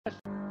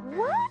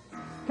What?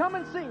 Come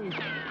and see.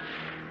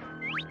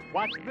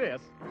 Watch this.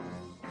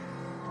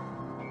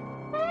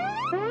 You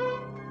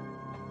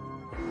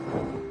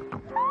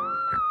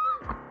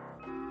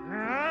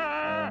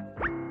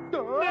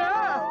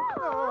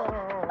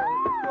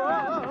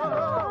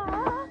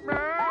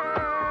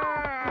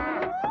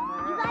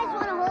guys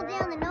want to hold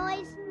down the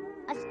noise?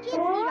 Us kids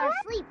need our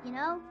sleep, you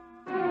know?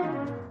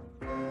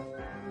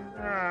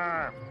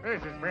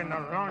 This has been the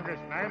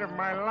longest night of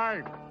my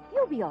life.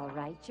 You'll be all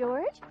right,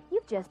 George.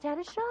 You've just had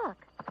a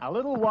shock. A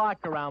little walk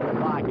around the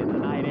block in the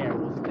night air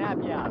will snap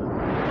you out of it.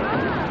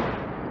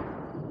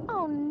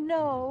 Oh,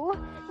 no.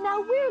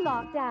 Now we're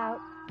locked out.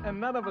 And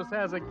none of us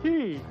has a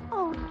key.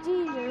 Oh,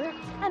 dear.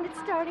 And it's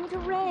starting to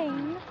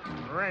rain.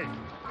 Great.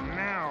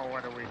 Now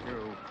what do we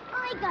do?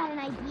 I got an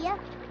idea.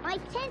 My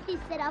tent is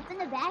set up in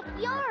the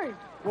backyard.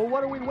 Well,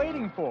 what are we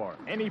waiting for?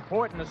 Any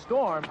port in a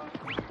storm.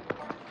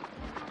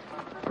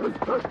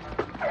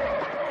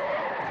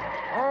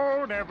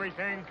 Hold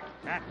everything.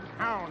 That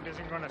hound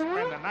isn't going to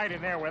spend the night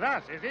in there with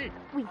us, is he?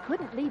 We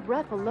couldn't leave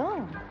Ruff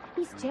alone.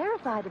 He's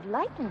terrified of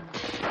lightning.